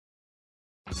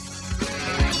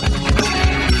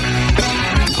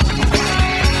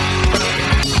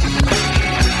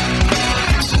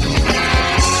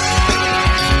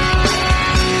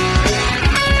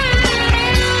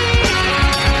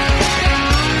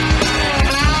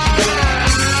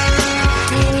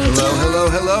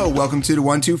welcome to the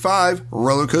 125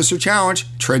 Roller Coaster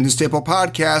Challenge Trend and Staple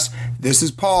Podcast. This is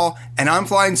Paul, and I'm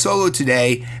flying solo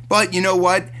today, but you know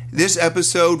what? This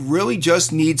episode really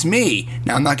just needs me.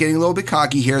 Now, I'm not getting a little bit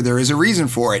cocky here. There is a reason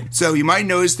for it. So you might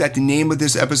notice that the name of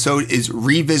this episode is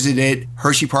Revisited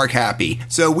Hersheypark Happy.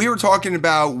 So we were talking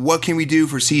about what can we do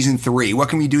for season 3? What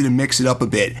can we do to mix it up a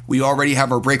bit? We already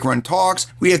have our break run talks.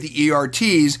 We have the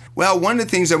ERTs. Well, one of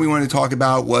the things that we wanted to talk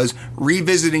about was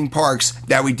revisiting parks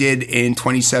that we did in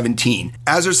 2017.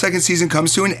 As our second season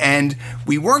comes to an end,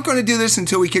 we weren't going to do this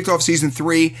until we kicked off season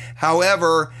 3.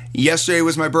 However, yesterday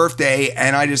was my birthday,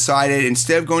 and I decided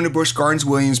instead of going to Busch Gardens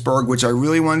Williamsburg, which I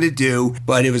really wanted to do,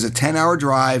 but it was a 10-hour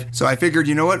drive, so I figured,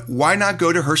 you know what, why not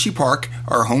go to Hersheypark,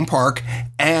 our home park,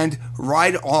 and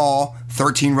ride all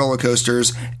 13 roller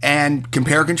coasters and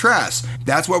compare and contrast.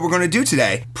 That's what we're going to do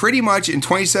today. Pretty much in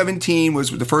 2017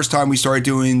 was the first time we started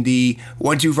doing the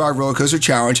 125 Roller Coaster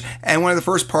Challenge, and one of the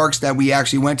first parks that we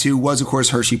actually went to was, of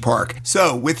course, Hersheypark.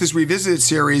 So with this revisited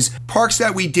series, parks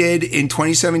that we did in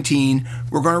 2017,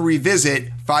 we're going to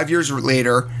revisit 5 years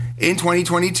later in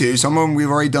 2022. Some of them we've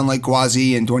already done, like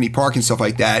Gwazi and Dorney Park and stuff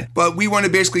like that. But we want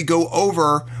to basically go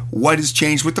over what has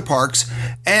changed with the parks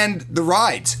and the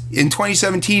rides. In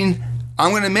 2017,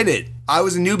 I'm going to admit it, I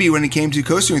was a newbie when it came to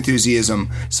coaster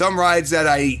enthusiasm. Some rides that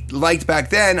I liked back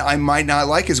then, I might not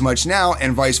like as much now,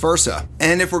 and vice versa.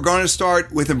 And if we're going to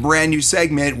start with a brand new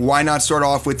segment, why not start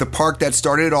off with the park that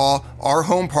started it all, our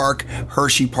home park,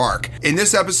 Hersheypark. In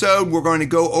this episode, we're going to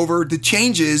go over the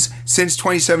changes since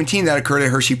 2017 that occurred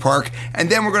at Hersheypark, and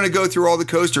then we're going to go through all the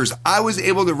coasters. I was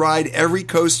able to ride every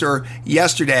coaster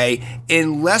yesterday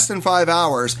in less than 5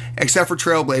 hours, except for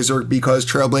Trailblazer, because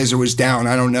Trailblazer was down.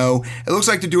 I don't know. It looks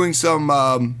like they're doing some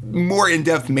more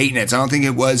in-depth maintenance. I don't think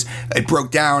it broke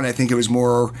down. I think it was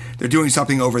more, they're doing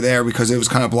something over there because it was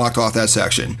kind of blocked off that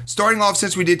section. Starting off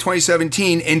since we did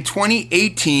 2017, in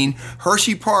 2018,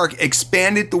 Hersheypark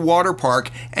expanded the water park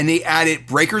and they added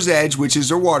Breaker's Edge, which is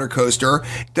their water coaster.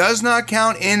 Does not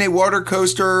count in a water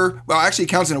coaster, well, actually it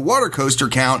counts in a water coaster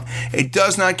count. It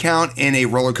does not count in a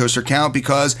roller coaster count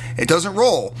because it doesn't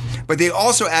roll. But they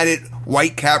also added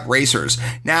White Cap Racers.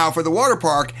 Now, for the water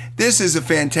park, this is a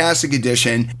fantastic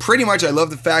addition. Pretty much, I love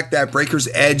the fact that Breaker's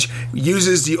Edge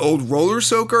uses the old roller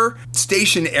soaker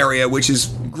station area, which is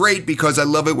great because I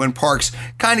love it when parks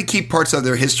kind of keep parts of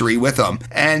their history with them.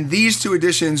 And these two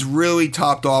additions really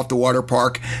topped off the water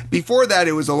park. Before that,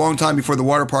 it was a long time before the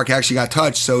water park actually got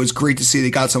touched, so it's great to see they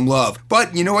got some love.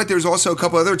 But you know what? There's also a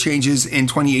couple other changes in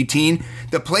 2018.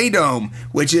 The Play Dome,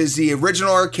 which is the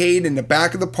original arcade in the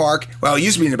back of the park. Well, it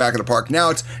used to be in the back of the park. Now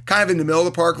it's kind of in the middle of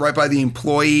the park, right by the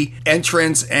employee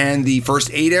entrance and the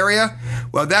first aid area.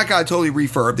 Well, that got totally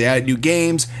refurbed. They added new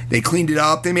games, they cleaned it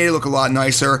up, they made it look a lot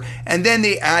nicer, and then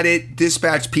they added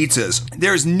dispatch pizzas.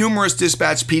 There's numerous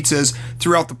dispatch pizzas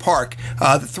throughout the park.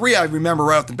 The three I remember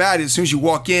right off the bat is as soon as you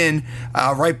walk in,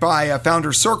 right by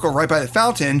Founder's Circle, right by the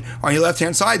fountain, on your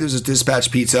left-hand side, there's a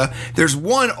dispatch pizza. There's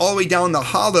one all the way down the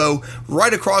hollow,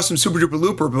 right across from Super Duper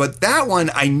Looper, but that one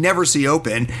I never see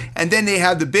open. And then they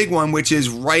have the big one, which is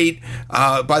right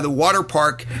by the water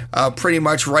park, pretty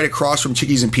much right across from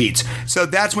Chickies and Pete's. So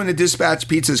that's when the dispatch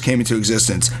pizzas came into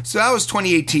existence. So that was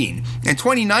 2018. In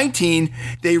 2019,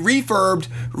 they refurbed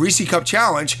Reese Cup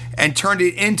Challenge and turned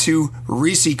it into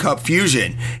Reese Cup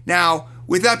Fusion. Now,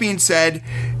 with that being said,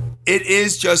 it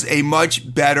is just a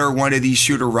much better one of these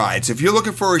shooter rides. If you're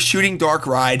looking for a shooting dark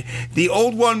ride, the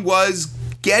old one was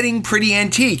getting pretty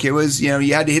antique. It was,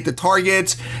 you had to hit the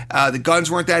targets. The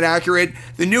guns weren't that accurate.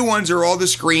 The new ones are all the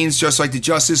screens, just like the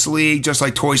Justice League, just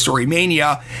like Toy Story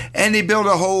Mania. And they built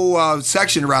a whole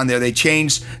section around there. They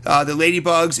changed the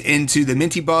ladybugs into the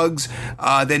minty bugs.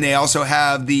 Then they also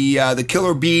have the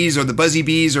killer bees, or the buzzy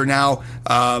bees are now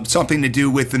something to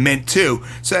do with the mint too.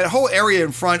 So that whole area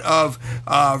in front of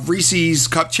Reese's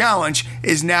Cup Challenge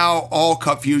is now all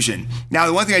Cup Fusion. Now,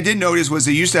 the one thing I did notice was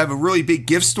they used to have a really big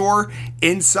gift store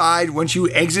inside once you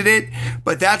exit it,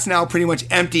 but that's now pretty much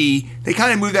empty. They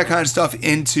kind of moved that kind of stuff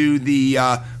into the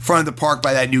front of the park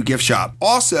by that new gift shop.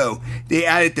 Also, they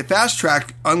added the Fast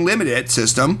Track Unlimited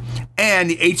system and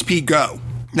the HP Go.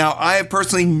 Now, I have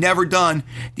personally never done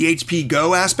the HP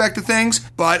Go aspect of things,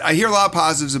 but I hear a lot of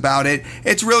positives about it.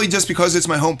 It's really just because it's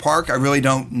my home park. I really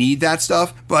don't need that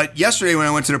stuff. But yesterday when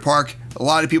I went to the park, a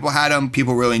lot of people had them.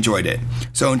 People really enjoyed it.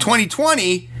 So in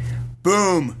 2020,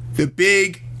 boom, the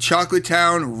big Chocolate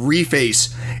Town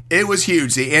reface. It was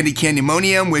huge. The Andy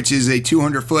Candymonium, which is a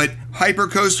 200-foot hyper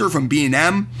coaster from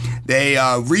B&M. They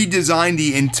redesigned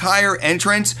the entire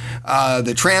entrance,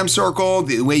 the tram circle,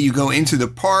 the way you go into the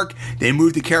park. They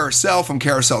moved the carousel from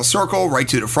Carousel Circle right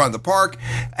to the front of the park,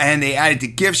 and they added the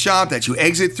gift shop that you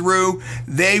exit through.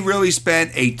 They really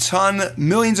spent a ton,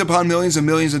 millions upon millions and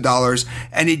millions of dollars,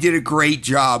 and they did a great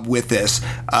job with this.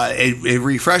 It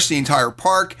refreshed the entire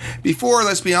park. Before,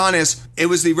 let's be honest, it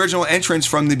was the original entrance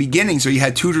from the beginning. So you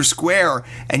had Tudor Square,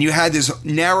 and you had this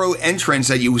narrow entrance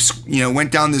that you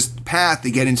went down this path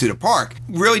to get into the park.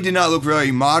 Really did not look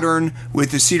very modern,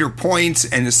 with the Cedar Points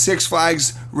and the Six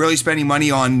Flags really spending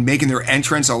money on making their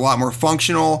entrance a lot more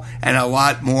functional and a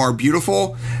lot more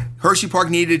beautiful. Hersheypark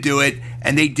needed to do it,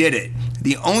 and they did it.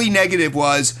 The only negative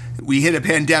was we hit a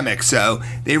pandemic, so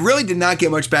they really did not get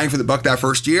much bang for the buck that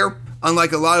first year.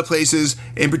 Unlike a lot of places,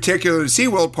 in particular the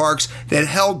SeaWorld parks, that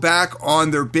held back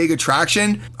on their big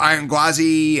attraction, Iron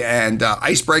Gwazi and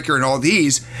Icebreaker and all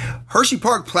these,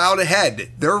 Hersheypark plowed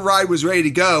ahead. Their ride was ready to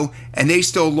go, and they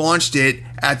still launched it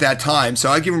at that time.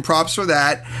 So I give them props for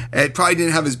that. It probably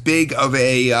didn't have as big of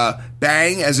a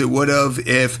bang as it would have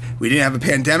if we didn't have a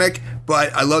pandemic,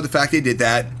 but I love the fact they did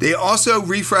that. They also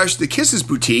refreshed the Kisses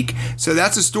Boutique, so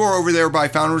that's a store over there by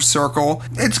Founders Circle.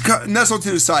 It's nestled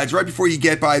to the sides, right before you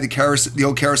get by the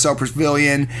old Carousel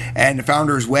Pavilion and the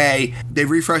Founders Way. They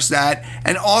refreshed that,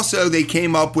 and also they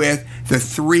came up with the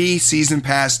 3 season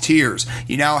pass tiers.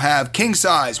 You now have king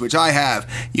size, which I have.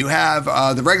 You have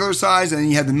the regular size, and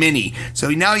then you have the mini. So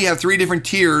now you have 3 different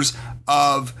tiers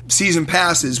of season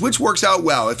passes, which works out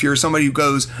well. If you're somebody who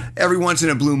goes every once in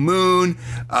a blue moon,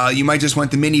 you might just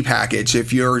want the mini package.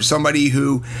 If you're somebody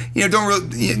who, don't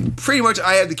really, pretty much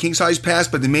I have the king size pass,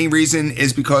 but the main reason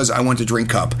is because I want the drink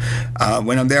cup.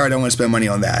 When I'm there, I don't want to spend money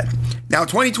on that. Now,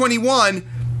 2021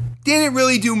 didn't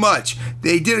really do much.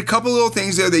 They did a couple little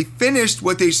things there. They finished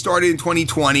what they started in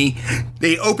 2020.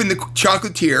 They opened the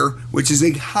Chocolatier, which is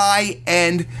a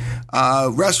high-end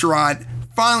restaurant.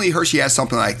 Finally, Hershey has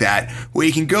something like that, where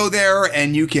you can go there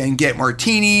and you can get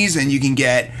martinis and you can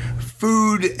get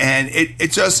food, and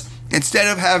it just, instead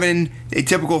of having a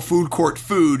typical food court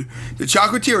food, the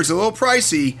Chocolatier is a little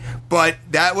pricey, but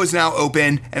that was now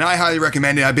open, and I highly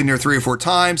recommend it. I've been there 3 or 4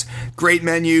 times. Great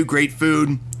menu, great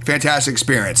food. Fantastic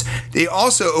experience. They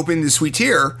also opened the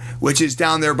Sweetier, which is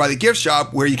down there by the gift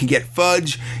shop, where you can get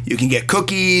fudge, you can get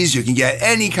cookies, you can get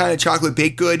any kind of chocolate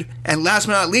baked good. And last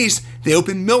but not least, they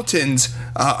opened Milton's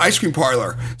ice cream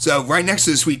parlor. So right next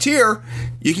to the Sweetier,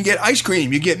 you can get ice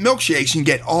cream, you can get milkshakes, you can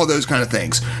get all those kind of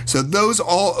things. So those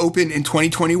all opened in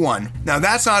 2021. Now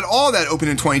that's not all that opened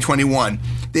in 2021.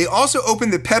 They also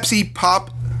opened the Pepsi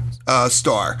Pop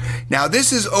Star. Now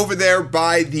this is over there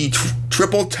by the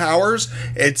Triple Towers.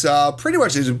 It's pretty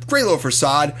much, it's a great little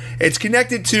facade. It's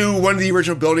connected to one of the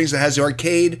original buildings that has the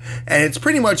arcade, and it's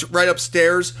pretty much right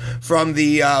upstairs from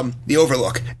the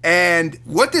overlook. And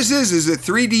what this is a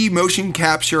 3D motion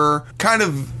capture kind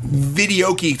of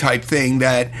videoke type thing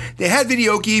that they had.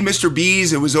 Videoke, Mr.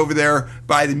 B's, it was over there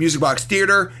by the Music Box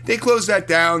Theater. They closed that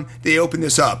down. They opened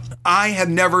this up. I have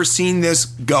never seen this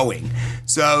going.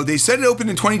 So they said it opened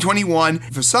in 2021. The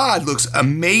facade looks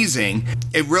amazing.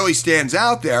 It really stands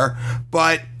out there,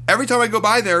 but every time I go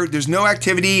by there, there's no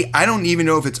activity. I don't even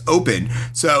know if it's open.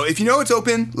 So if you know it's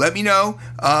open, let me know.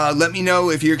 Let me know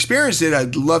if you experienced it.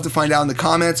 I'd love to find out in the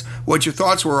comments what your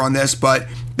thoughts were on this. But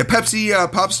the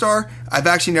Pepsi Pop Star, I've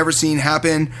actually never seen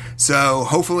happen. So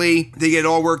hopefully they get it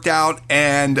all worked out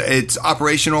and it's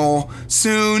operational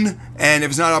soon. And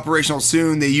if it's not operational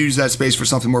soon, they use that space for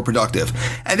something more productive.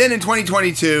 And then in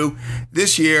 2022,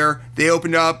 this year, they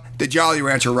opened up the Jolly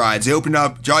Rancher rides. They opened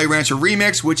up Jolly Rancher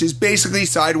Remix, which is basically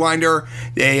Sidewinder.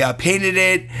 They painted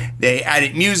it. They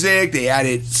added music. They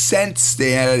added scents.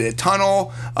 They added a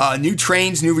tunnel, new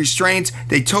trains, new restraints.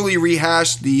 They totally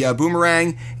rehashed the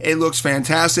boomerang. It looks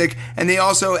fantastic. And they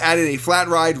also added a flat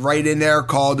ride right in there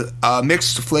called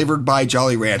Mixed Flavored by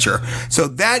Jolly Rancher. So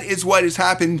that is what has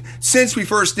happened since we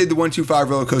first did the 125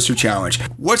 Roller Coaster Challenge.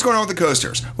 What's going on with the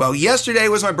coasters? Well, yesterday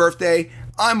was my birthday.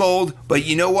 I'm old, but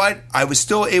you know what? I was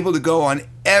still able to go on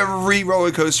every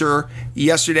roller coaster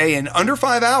yesterday in under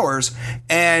 5 hours,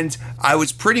 and I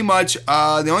was pretty much,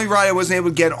 the only ride I wasn't able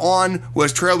to get on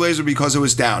was Trailblazer because it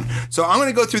was down. So I'm going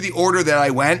to go through the order that I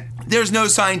went. There's no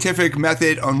scientific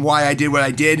method on why I did what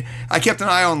I did. I kept an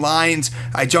eye on lines.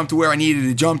 I jumped to where I needed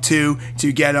to jump to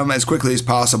get them as quickly as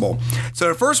possible. So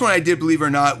the first one I did, believe it or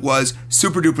not, was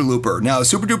Super Duper Looper. Now,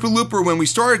 Super Duper Looper, when we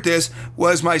started this,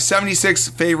 was my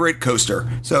 76th favorite coaster.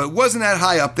 So it wasn't that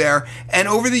high up there. And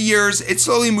over the years, it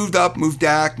slowly moved up, moved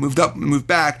back, moved up, moved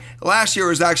back. Last year it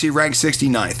was actually ranked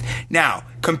 69th. Now,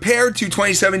 compared to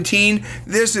 2017,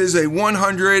 this is a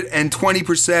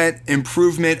 120%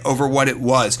 improvement over what it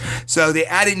was. So they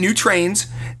added new trains.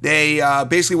 They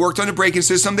basically worked on the braking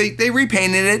system. They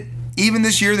repainted it. Even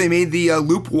this year, they made the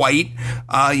loop white.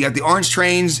 You have the orange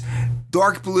trains,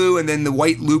 dark blue, and then the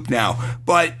white loop now.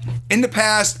 But in the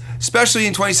past, especially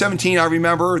in 2017, I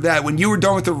remember that when you were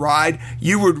done with the ride,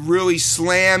 you would really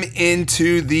slam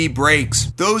into the brakes.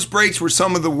 Those brakes were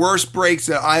some of the worst brakes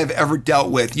that I have ever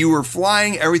dealt with. You were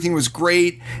flying, everything was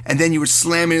great, and then you would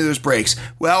slam into those brakes.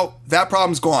 Well, that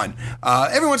problem's gone.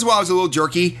 Every once in a while, I was a little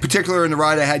jerky, particularly in the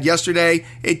ride I had yesterday.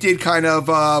 It did kind of,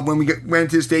 when we went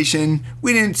to the station,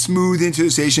 we didn't smooth into the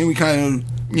station. We kind of,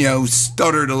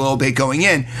 stuttered a little bit going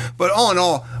in. But all in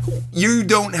all, you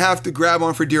don't have to grab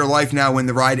on for dear life now when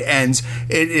the ride ends.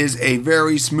 It is a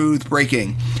very smooth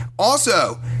braking.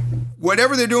 Also,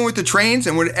 whatever they're doing with the trains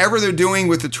and whatever they're doing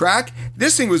with the track,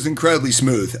 this thing was incredibly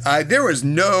smooth. There was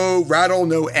no rattle,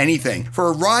 no anything. For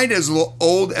a ride as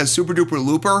old as Super Duper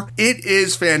Looper, it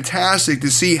is fantastic to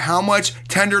see how much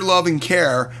tender love and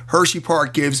care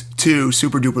Hersheypark gives to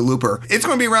Super Duper Looper. It's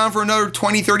going to be around for another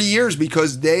 20, 30 years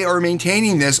because they are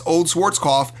maintaining this old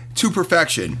Schwarzkopf to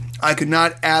perfection. I could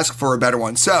not ask for a better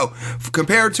one. So,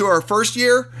 compared to our first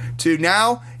year to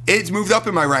now, it's moved up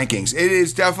in my rankings. It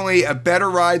is definitely a better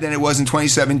ride than it was in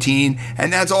 2017,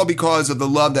 and that's all because of the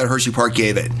love that Hersheypark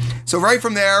gave it. So right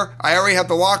from there, I already have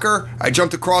the locker. I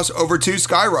jumped across over to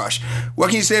Skyrush. What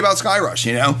can you say about Skyrush,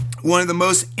 One of the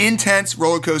most intense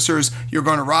roller coasters you're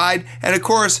going to ride. And of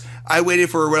course, I waited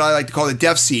for what I like to call the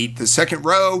death seat, the second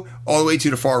row, all the way to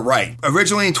the far right.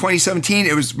 Originally in 2017,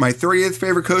 it was my 30th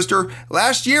favorite coaster.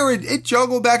 Last year, it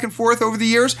juggled back and forth over the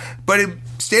years, but it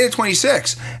stayed at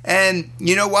 26. And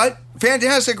you know what?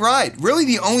 Fantastic ride. Really,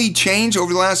 the only change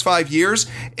over the last 5 years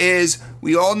is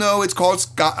we all know it's called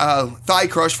Thigh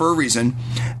Crush for a reason.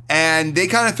 And they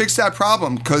kind of fixed that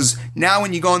problem because now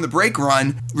when you go on the brake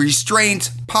run,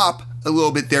 restraints pop a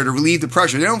little bit there to relieve the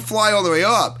pressure. They don't fly all the way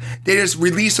up. They just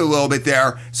release a little bit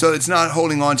there so it's not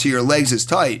holding onto your legs as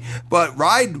tight. But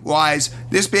ride-wise,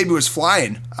 this baby was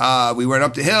flying. We went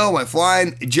up the hill, went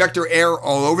flying, ejector air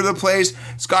all over the place.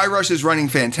 Skyrush is running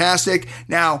fantastic.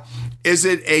 Now, is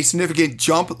it a significant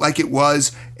jump like it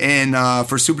was in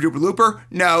for Super Duper Looper?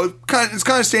 No, it's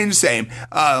kind of staying the same.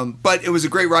 But it was a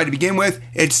great ride to begin with.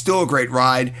 It's still a great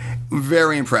ride.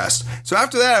 Very impressed. So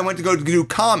after that, I went to go do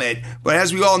Comet. But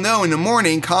as we all know, in the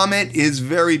morning, Comet is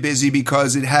very busy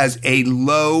because it has a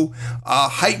low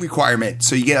height requirement.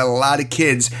 So you get a lot of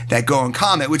kids that go on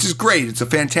Comet, which is great. It's a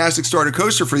fantastic starter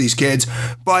coaster for these kids.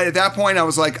 But at that point, I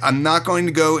was like, I'm not going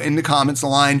to go in the Comet's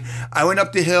line. I went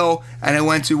up the hill and I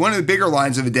went to one of the bigger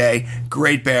lines of the day,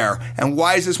 Great Bear. And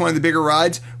why is this one of the bigger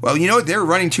rides? Well, you know what? They were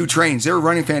running 2 trains. They were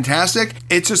running fantastic.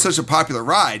 It's just such a popular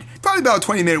ride. Probably about a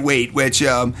 20-minute wait, which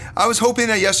I was hoping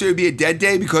that yesterday would be a dead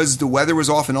day because the weather was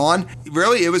off and on.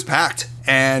 Really, it was packed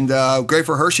and great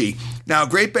for Hershey. Now,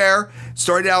 Great Bear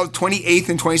started out 28th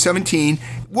in 2017.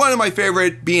 One of my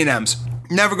favorite B&Ms.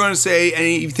 Never going to say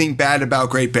anything bad about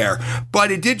Great Bear,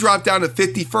 but it did drop down to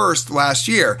 51st last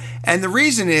year. And the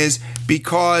reason is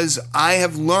because I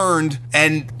have learned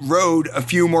and rode a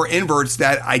few more inverts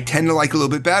that I tend to like a little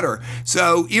bit better.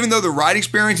 So even though the ride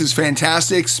experience is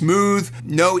fantastic, smooth,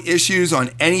 no issues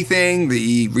on anything,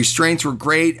 the restraints were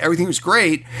great, everything was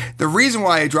great, the reason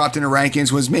why I dropped in the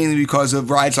rankings was mainly because of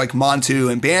rides like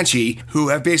Montu and Banshee, who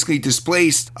have basically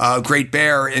displaced Great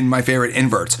Bear in my favorite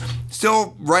inverts.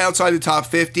 Still right outside the top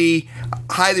 50.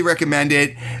 Highly recommend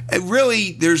it.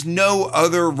 Really, there's no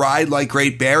other ride like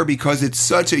Great Bear because it's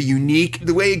such a unique,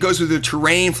 the way it goes with the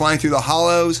terrain, flying through the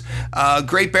hollows.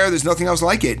 Great Bear, there's nothing else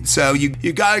like it. So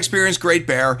you got to experience Great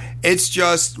Bear. It's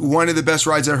just one of the best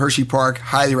rides at Hersheypark.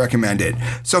 Highly recommend it.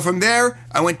 So from there,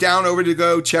 I went down over to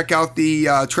go check out the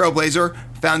Trailblazer.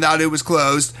 Found out it was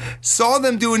closed. Saw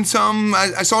them doing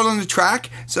I saw it on the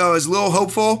track, so I was a little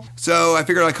hopeful. So I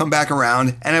figured I'd come back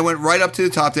around, and I went right up to the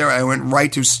top there. I went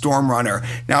right to Storm Runner.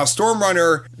 Now, Storm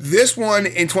Runner, this one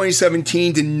in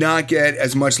 2017 did not get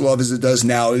as much love as it does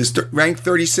now. It was ranked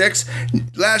 36.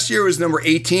 Last year it was number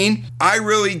 18. I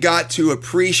really got to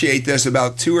appreciate this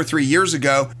about 2 or 3 years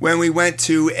ago when we went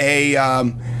to a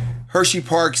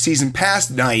Hersheypark season pass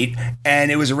night,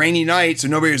 and it was a rainy night, so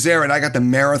nobody was there, and I got the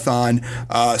marathon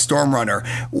Storm Runner.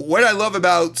 What I love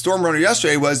about Storm Runner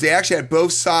yesterday was they actually had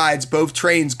both sides, both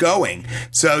trains going,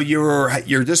 so your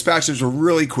dispatchers were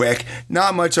really quick.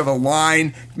 Not much of a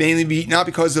line, mainly not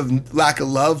because of lack of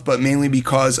love, but mainly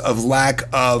because of lack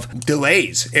of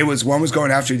delays. It was one was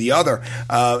going after the other.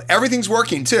 Everything's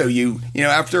working too. You know,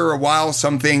 after a while,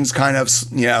 some things kind of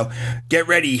get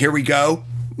ready, here we go.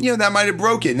 that might have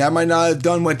broken. That might not have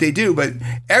done what they do, but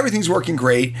everything's working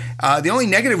great. The only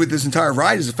negative with this entire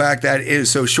ride is the fact that it is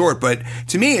so short, but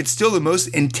to me, it's still the most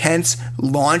intense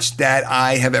launch that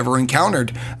I have ever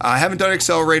encountered. I haven't done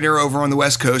Accelerator over on the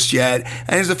West Coast yet,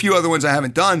 and there's a few other ones I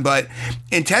haven't done, but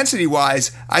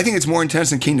intensity-wise, I think it's more intense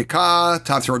than King Ka,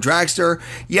 Top Thrill Dragster.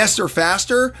 Yes, they're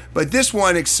faster, but this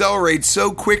one accelerates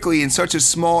so quickly in such a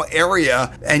small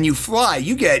area, and you fly.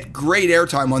 You get great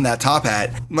airtime on that top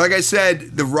hat. Like I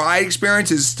said, the ride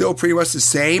experience is still pretty much the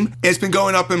same. It's been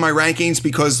going up in my rankings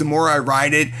because the more I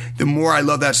ride it, the more I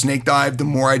love that snake dive, the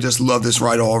more I just love this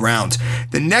ride all around.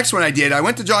 The next one I did, I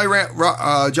went to Jolly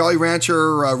Rancher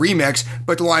Remix,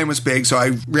 but the line was big, so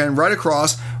I ran right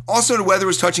across. Also, the weather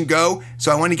was touch and go,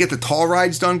 so I wanted to get the tall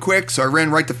rides done quick, so I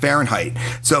ran right to Fahrenheit.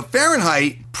 So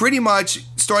Fahrenheit pretty much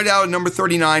started out at number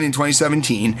 39 in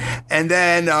 2017, and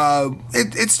then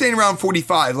it stayed around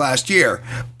 45 last year,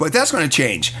 but that's going to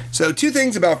change. So two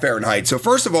things about Fahrenheit. So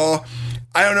first of all,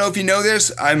 I don't know if you know this,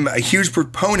 I'm a huge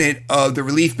proponent of the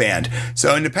relief band.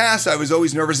 So in the past, I was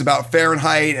always nervous about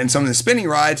Fahrenheit and some of the spinning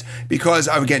rides because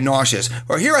I would get nauseous.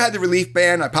 Well, here I had the relief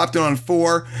band, I popped it on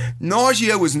 4.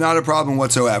 Nausea was not a problem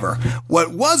whatsoever.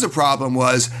 What was a problem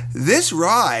was this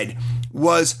ride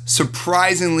was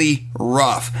surprisingly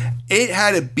rough. It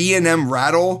had a B&M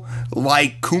rattle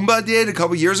like Kumba did a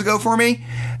couple years ago for me.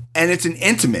 And it's an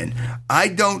Intamin.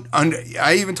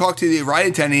 I even talked to the ride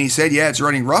attendant. He said, yeah, it's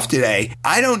running rough today.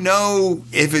 I don't know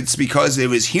if it's because it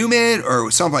was humid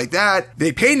or something like that.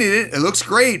 They painted it. It looks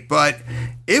great, but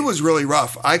it was really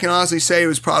rough. I can honestly say it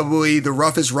was probably the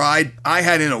roughest ride I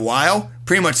had in a while,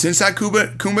 pretty much since that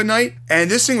Kumba night. And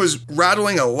this thing was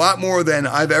rattling a lot more than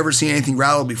I've ever seen anything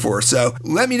rattle before. So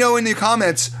let me know in the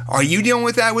comments, are you dealing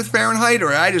with that with Fahrenheit, or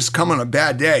did I just come on a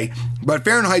bad day? But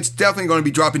Fahrenheit's definitely going to be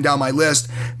dropping down my list,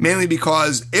 mainly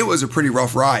because it was a pretty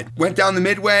rough ride. Went down the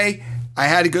midway, I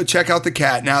had to go check out the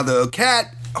Cat. Now, the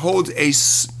Cat holds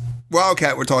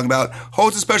Wildcat we're talking about,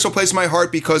 holds a special place in my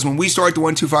heart because when we started the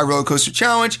 125 Roller Coaster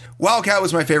Challenge, Wildcat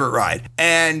was my favorite ride.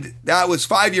 And that was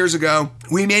 5 years ago.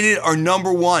 We made it our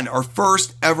number one, our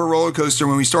first ever roller coaster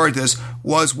when we started this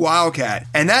was Wildcat.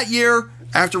 And that year,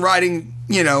 after riding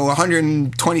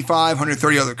 125,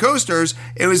 130 other coasters,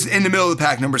 it was in the middle of the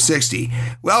pack, number 60.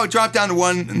 Well, it dropped down to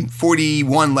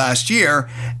 141 last year,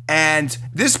 and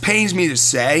this pains me to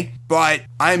say, but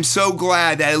I'm so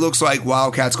glad that it looks like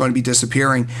Wildcat's going to be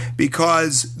disappearing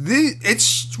because the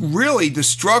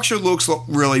structure looks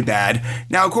really bad.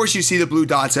 Now, of course, you see the blue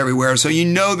dots everywhere, so you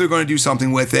know they're going to do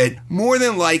something with it. More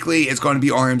than likely, it's going to be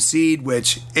RMC'd,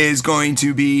 which is going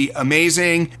to be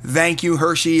amazing. Thank you,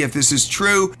 Hershey, if this is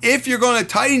true. If you're going to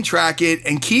Titan track it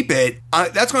and keep it,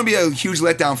 that's going to be a huge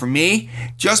letdown for me,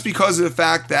 just because of the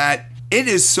fact that it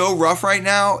is so rough right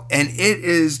now and it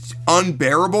is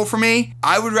unbearable for me.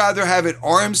 I would rather have it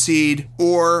RMC'd,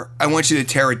 or I want you to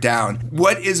tear it down.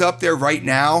 What is up there right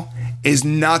now is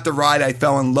not the ride I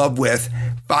fell in love with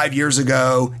 5 years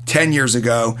ago, 10 years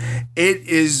ago. It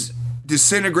is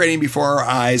disintegrating before our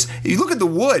eyes. If you look at the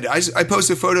wood, I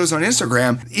posted photos on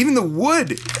Instagram, even the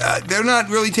wood, they're not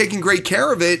really taking great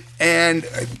care of it, and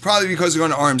probably because they're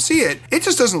going to RMC it, it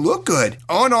just doesn't look good.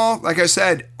 All in all, like I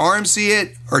said, RMC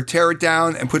it or tear it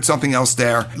down and put something else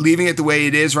there. Leaving it the way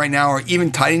it is right now, or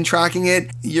even Titan tracking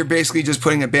it, you're basically just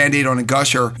putting a Band-Aid on a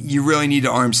gusher. You really need to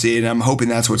RMC it, and I'm hoping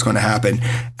that's what's going to happen.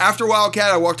 After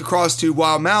Wildcat, I walked across to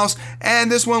Wild Mouse,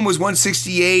 and this one was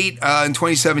 168 in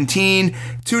 2017,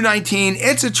 219.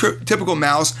 It's a typical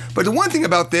mouse, but the one thing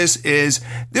about this is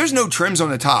there's no trims on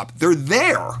the top. They're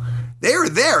there. They're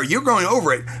there. You're going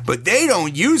over it, but they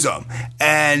don't use them.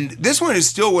 And this one is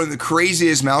still one of the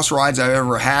craziest mouse rides I've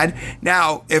ever had.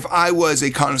 Now, if I was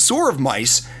a connoisseur of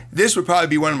mice, this would probably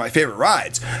be one of my favorite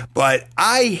rides. But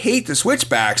I hate the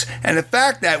switchbacks, and the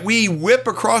fact that we whip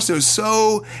across those,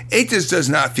 it just does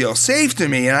not feel safe to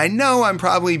me. And I know I'm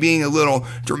probably being a little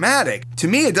dramatic. To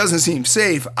me, it doesn't seem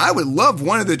safe. I would love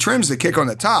one of the trims to kick on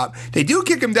the top. They do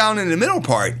kick them down in the middle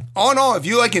part. All in all, if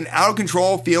you like an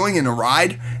out-of-control feeling in a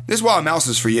ride, this Wild Mouse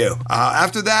is for you.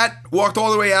 After that, walked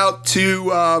all the way out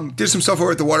to did some stuff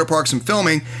over at the water park, some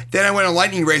filming. Then I went on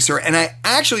Lightning Racer, and I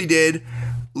actually did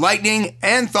Lightning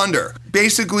and Thunder.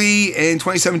 Basically, in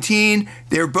 2017,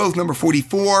 they were both number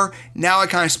 44. Now I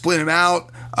kind of split them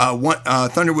out.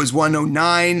 Thunder was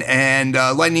 109 and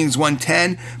Lightning is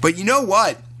 110. But you know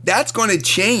what? That's going to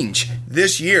change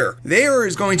this year. There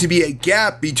is going to be a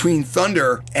gap between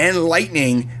Thunder and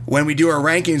Lightning when we do our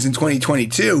rankings in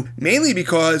 2022, mainly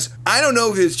because I don't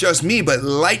know if it's just me, but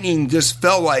Lightning just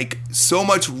felt like so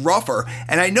much rougher.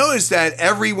 And I noticed that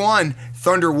every one,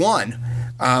 Thunder won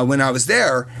when I was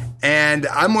there. And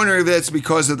I'm wondering if that's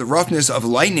because of the roughness of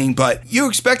Lightning, but you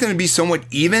expect them to be somewhat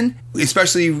even,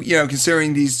 especially,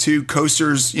 considering these two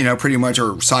coasters, pretty much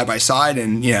are side by side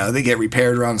and, they get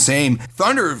repaired around the same.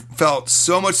 Thunder felt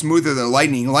so much smoother than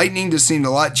Lightning. Lightning just seemed a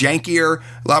lot jankier,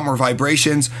 a lot more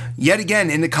vibrations. Yet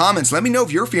again, in the comments, let me know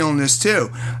if you're feeling this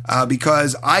too,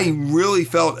 because I really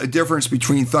felt a difference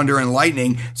between Thunder and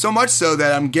Lightning, so much so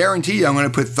that I'm guaranteed I'm going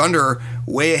to put Thunder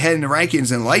way ahead in the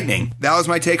rankings than Lightning. That was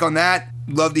my take on that.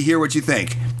 Love to hear what you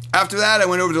think. After that, I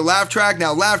went over to Laugh Track.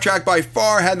 Now, Laugh Track by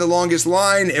far had the longest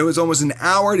line. It was almost an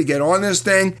hour to get on this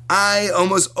thing. I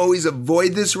almost always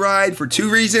avoid this ride for two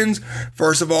reasons.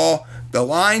 First of all, the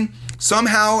line.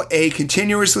 Somehow, a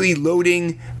continuously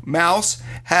loading mouse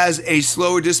has a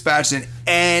slower dispatch than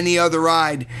any other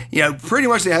ride. Pretty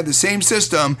much they have the same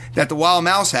system that the Wild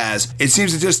Mouse has. It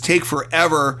seems to just take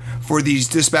forever for these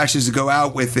dispatches to go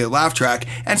out with the Laugh Track.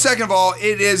 And second of all,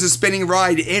 it is a spinning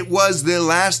ride. It was the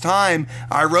last time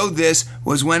I rode this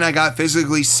was when I got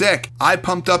physically sick. I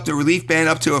pumped up the relief band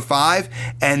up to a 5,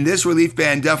 and this relief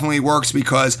band definitely works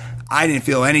because I didn't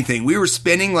feel anything. We were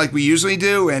spinning like we usually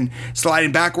do and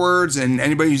sliding backwards, and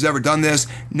anybody who's ever done this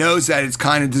knows that it's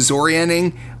kind of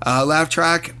disorienting. Laugh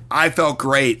Track, I felt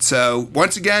great. So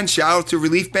once again, shout out to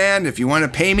Relief Band. If you want to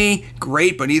pay me,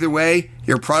 great, but either way,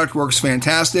 your product works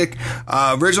fantastic.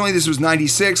 Originally, this was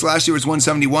 96. Last year was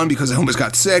 171 because I almost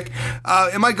got sick.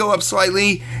 It might go up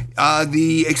slightly.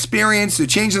 The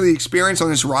change of the experience on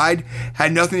this ride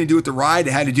had nothing to do with the ride.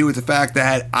 It had to do with the fact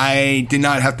that I did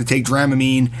not have to take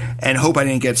Dramamine and hope I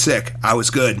didn't get sick. I was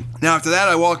good. Now, after that,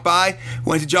 I walked by,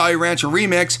 went to Jolly Rancher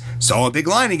Remix, saw a big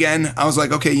line again. I was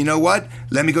like, okay, you know what?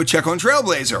 Let me go check on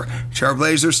Trailblazer.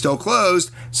 Trailblazer's still closed.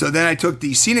 So then I took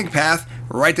the scenic path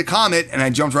right to Comet, and I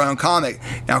jumped right on Comet.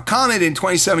 Now, Comet in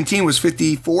 2017 was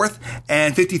 54th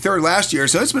and 53rd last year,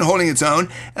 so it's been holding its own.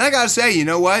 And I gotta say, you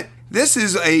know what? This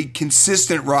is a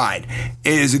consistent ride.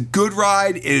 It is a good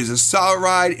ride. It is a solid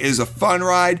ride. It is a fun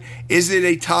ride. Is it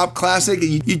a top classic?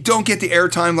 You don't get the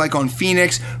airtime like on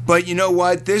Phoenix, but you know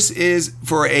what? This is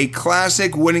for a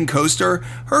classic wooden coaster.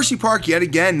 Hersheypark yet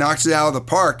again knocks it out of the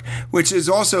park, which is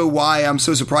also why I'm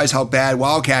so surprised how bad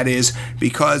Wildcat is,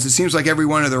 because it seems like every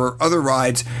one of their other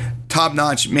rides,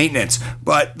 top-notch maintenance.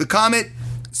 But the Comet,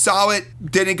 solid,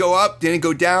 didn't go up, didn't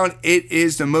go down. It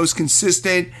is the most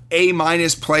consistent A-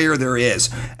 player there is.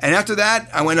 And after that,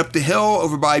 I went up the hill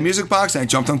over by Music Box and I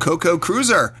jumped on Coco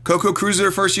Cruiser. Coco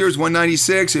Cruiser first year was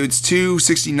 196. It's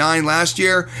 269 last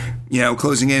year,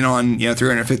 closing in on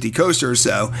 350 coasters.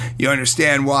 So you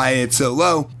understand why it's so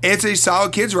low. It's a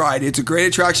solid kids ride. It's a great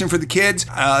attraction for the kids.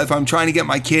 If I'm trying to get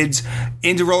my kids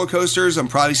into roller coasters, I'm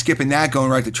probably skipping that, going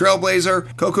right to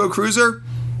Trailblazer. Coco Cruiser,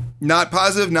 not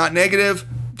positive, not negative,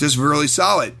 just really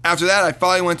solid. After that, I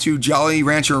finally went to Jolly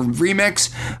Rancher Remix,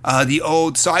 the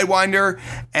old Sidewinder,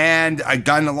 and I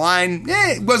got in the line.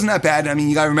 It wasn't that bad. I mean,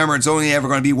 you got to remember, it's only ever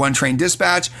going to be one train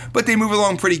dispatch, but they move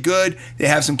along pretty good. They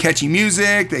have some catchy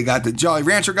music. They got the Jolly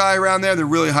Rancher guy around there. They're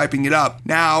really hyping it up.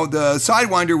 Now, the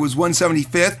Sidewinder was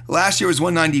 175th. Last year was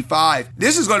 195.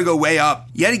 This is going to go way up.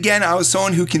 Yet again, I was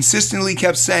someone who consistently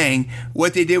kept saying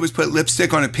what they did was put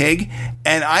lipstick on a pig,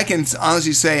 and I can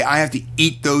honestly say I have to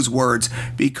eat those words,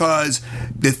 because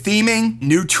the theming,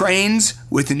 new trains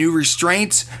with the new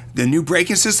restraints, the new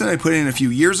braking system I put in a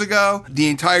few years ago, the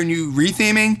entire new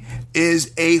retheming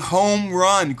is a home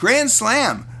run. Grand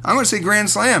slam. I'm going to say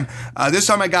grand slam. This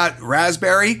time I got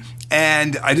raspberry,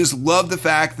 and I just love the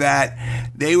fact that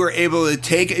they were able to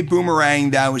take a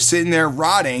boomerang that was sitting there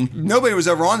rotting. Nobody was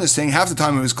ever on this thing. Half the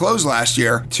time it was closed last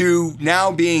year, to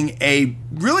now being a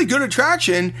really good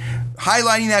attraction,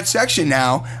 highlighting that section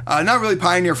now. Not really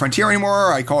Pioneer Frontier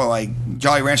anymore. I call it like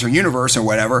Jolly Rancher Universe or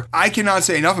whatever. I cannot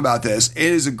say enough about this. It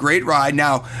is a great ride.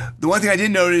 Now, the one thing I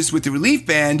did notice with the relief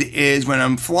band is when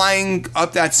I'm flying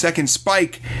up that second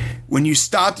spike, when you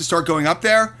stop to start going up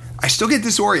there, I still get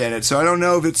disoriented. So I don't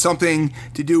know if it's something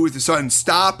to do with the sudden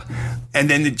stop and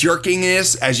then the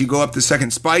jerkiness as you go up the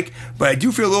second spike, but I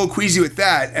do feel a little queasy with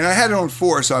that. And I had it on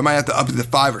 4, so I might have to up it to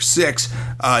 5 or 6,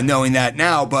 knowing that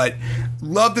now. But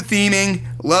love the theming.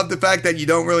 Love the fact that you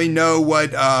don't really know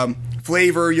what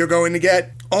flavor you're going to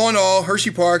get. All in all,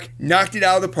 Hersheypark knocked it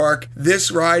out of the park.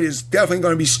 This ride is definitely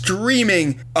going to be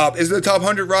streaming up. Is it a top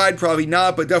 100 ride? Probably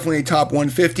not, but definitely a top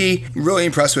 150. Really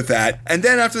impressed with that. And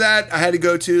then after that, I had to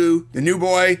go to the new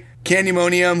boy,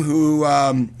 Candymonium, who,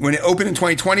 when it opened in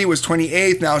 2020, was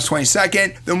 28th. Now it's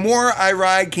 22nd. The more I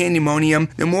ride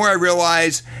Candymonium, the more I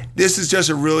realize this is just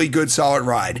a really good, solid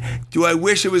ride. Do I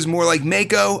wish it was more like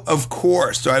Mako? Of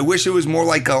course. Do I wish it was more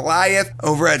like Goliath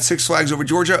over at Six Flags Over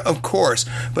Georgia? Of course.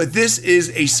 But this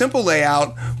is a simple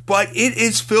layout, but it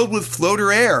is filled with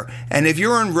floater air. And if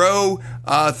you're in row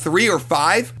 3 or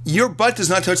 5, your butt does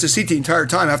not touch the seat the entire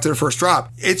time after the first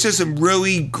drop. It's just a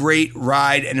really great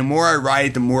ride, and the more I ride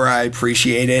it, the more I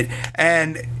appreciate it.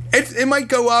 And it might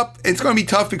go up. It's going to be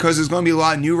tough because there's going to be a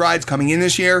lot of new rides coming in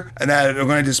this year and that are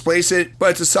going to displace it,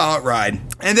 but it's a solid ride.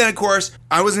 And then, of course,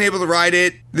 I wasn't able to ride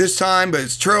it this time, but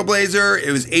it's Trailblazer. It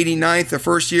was 89th the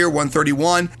first year,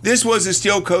 131. This was a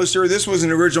steel coaster. This was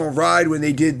an original ride when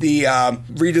they did the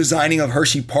redesigning of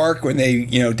Hersheypark, when they,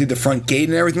 did the front gate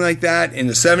and everything like that in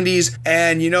the 70s.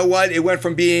 And you know what? It went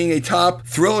from being a top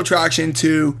thrill attraction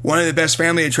to one of the best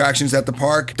family attractions at the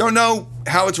park. Don't know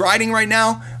how it's riding right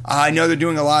now. I know they're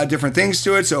doing a lot of different things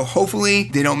to it, so hopefully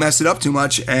they don't mess it up too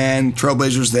much and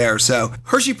Trailblazer's there. So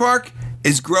Hersheypark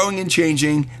is growing and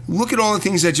changing. Look at all the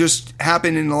things that just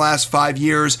happened in the last 5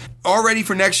 years. Already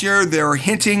for next year, they're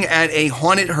hinting at a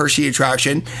haunted Hershey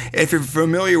attraction. If you're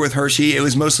familiar with Hershey, it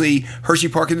was mostly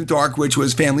Hersheypark in the Dark, which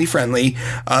was family friendly.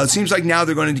 It seems like now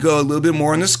they're going to go a little bit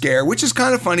more on the scare, which is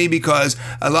kind of funny because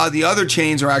a lot of the other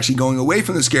chains are actually going away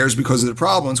from the scares because of the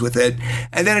problems with it.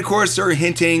 And then, of course, they're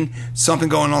hinting something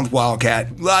going on with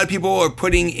Wildcat. A lot of people are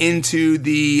putting into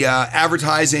the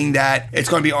advertising that it's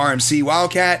going to be RMC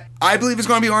Wildcat. I believe it's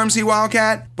going to be RMC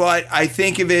Wildcat, but I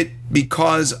think of it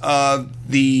because of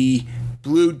the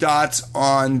blue dots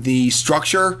on the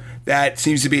structure. That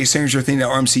seems to be a signature thing that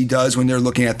RMC does when they're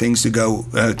looking at things to go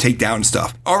take down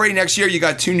stuff. Already next year, you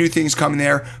got 2 new things coming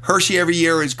there. Hershey every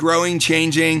year is growing,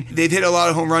 changing. They've hit a lot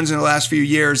of home runs in the last few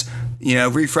years.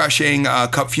 Refreshing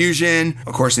Cup Fusion,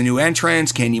 of course, the new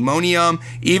entrance, Candymonium.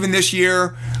 Even this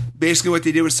year, basically what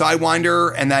they did with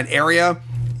Sidewinder and that area,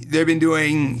 they've been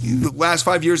doing, the last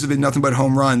 5 years have been nothing but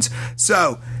home runs.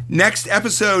 So, next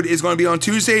episode is going to be on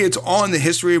Tuesday. It's on the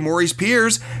history of Maurice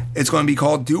Piers. It's going to be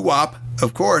called Doo-Wop,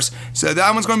 of course. So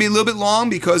that one's going to be a little bit long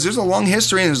because there's a long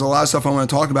history and there's a lot of stuff I want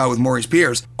to talk about with Maurice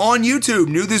Piers. On YouTube,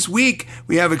 new this week,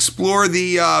 we have Explore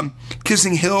the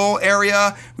Kissing Hill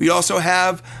area. We also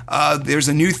have, there's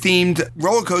a new themed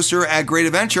roller coaster at Great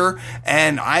Adventure,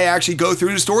 and I actually go through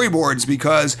the storyboards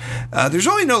because there's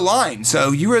really no line,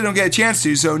 so you really don't get a chance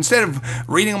to. So instead of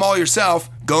reading them all yourself,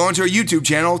 go onto our YouTube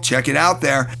channel, check it out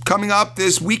there. Coming up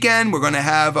this weekend, we're going to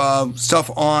have stuff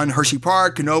on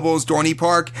Hersheypark, Knoebels, Dorney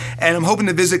Park, and I'm hoping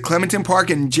to visit Clementon Park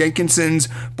and Jenkinson's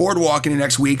Boardwalk in the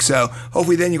next week, so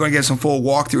hopefully then you're going to get some full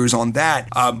walkthroughs on that.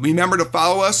 Remember to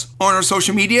follow us on our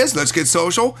social medias. Let's get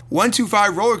social.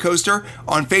 125 Roller Coaster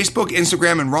on Facebook,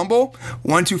 Instagram, and Rumble.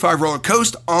 125 Roller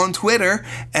Coast on Twitter.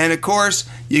 And of course,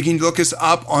 you can look us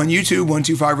up on YouTube,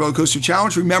 125 Roller Coaster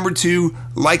Challenge. Remember to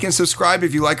like and subscribe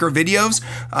if you like our videos.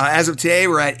 As of today,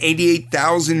 we're at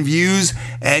 88,000 views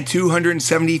and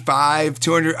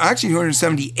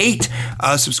 278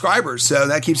 subscribers. So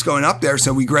that keeps going up there.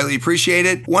 So we greatly appreciate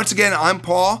it. Once again, I'm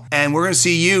Paul, and we're going to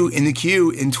see you in the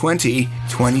queue in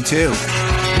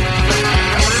 2022.